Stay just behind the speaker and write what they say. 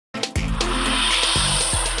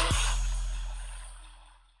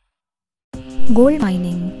Gold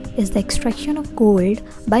mining is the extraction of gold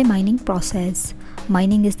by mining process.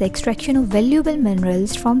 Mining is the extraction of valuable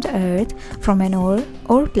minerals from the earth from an ore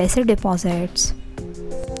or placer deposits.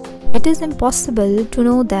 It is impossible to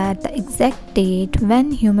know the exact date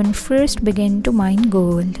when humans first began to mine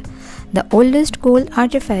gold. The oldest gold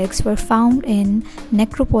artifacts were found in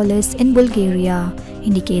Necropolis in Bulgaria,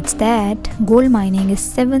 indicates that gold mining is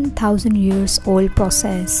 7,000 years old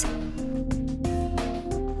process.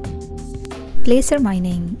 Placer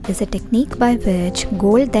mining is a technique by which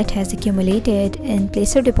gold that has accumulated in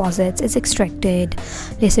placer deposits is extracted.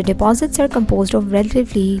 Placer deposits are composed of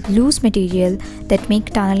relatively loose material that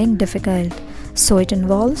make tunneling difficult, so it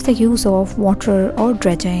involves the use of water or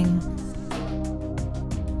dredging.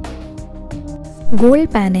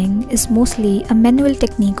 Gold panning is mostly a manual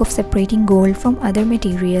technique of separating gold from other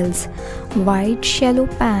materials. Wide, shallow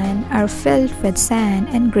pans are filled with sand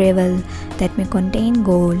and gravel that may contain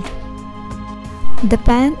gold. The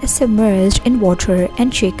pan is submerged in water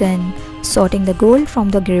and shaken, sorting the gold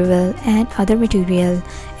from the gravel and other material.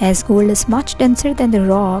 As gold is much denser than the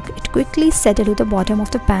rock, it quickly settles to the bottom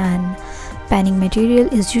of the pan. Panning material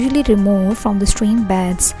is usually removed from the stream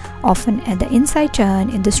beds, often at the inside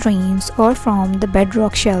turn in the streams or from the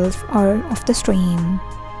bedrock shelf or of the stream.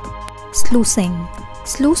 Sluicing.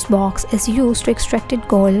 Sluice box is used to extract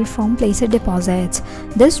gold from placer deposits.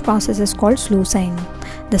 This process is called sluicing.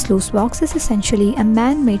 The sluice box is essentially a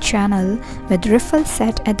man-made channel with riffles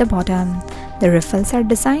set at the bottom. The riffles are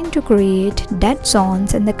designed to create dead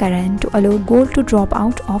zones in the current to allow gold to drop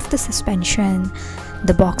out of the suspension.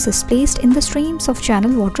 The box is placed in the streams of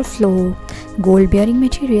channel water flow. Gold-bearing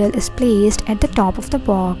material is placed at the top of the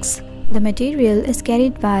box. The material is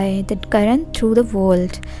carried by the current through the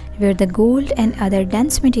vault, where the gold and other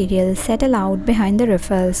dense material settle out behind the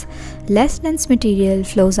riffles. Less dense material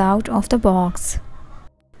flows out of the box.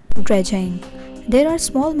 Dredging. There are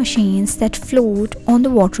small machines that float on the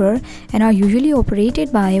water and are usually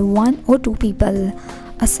operated by 1 or 2 people.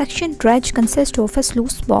 A suction dredge consists of a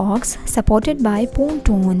sluice box supported by a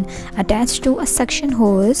pontoon attached to a suction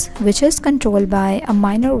hose, which is controlled by a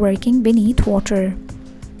miner working beneath water.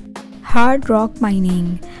 Hard rock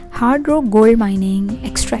mining. Hard rock gold mining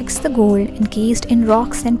extracts the gold encased in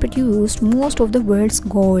rocks and produces most of the world's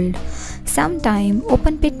gold. Sometimes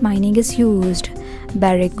open pit mining is used.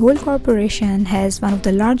 Barrick Gold Corporation has one of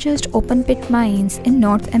the largest open pit mines in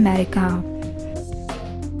North America.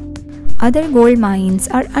 Other gold mines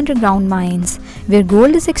are underground mines, where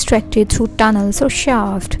gold is extracted through tunnels or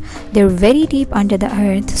shafts. They are very deep under the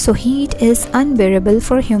earth, so heat is unbearable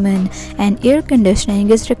for human and air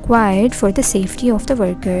conditioning is required for the safety of the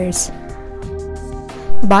workers.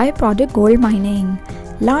 Byproduct gold mining.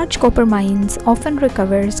 Large copper mines often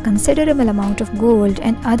recovers considerable amount of gold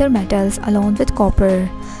and other metals along with copper.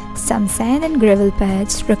 Some sand and gravel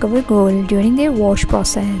pads recover gold during their wash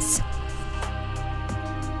process.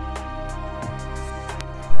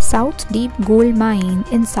 South Deep Gold Mine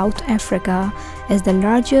in South Africa is the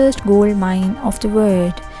largest gold mine of the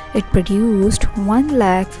world. It produced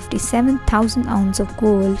 1,57,000 ounces of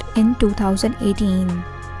gold in 2018.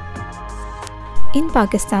 In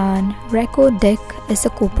Pakistan, Reko Dik is a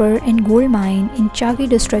copper and gold mine in Chavi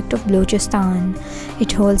district of Balochistan.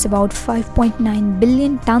 It holds about 5.9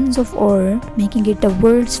 billion tons of ore, making it the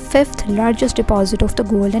world's 5th largest deposit of the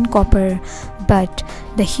gold and copper. But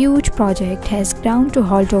the huge project has ground to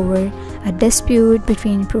halt over a dispute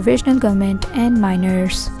between provisional government and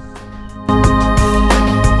miners.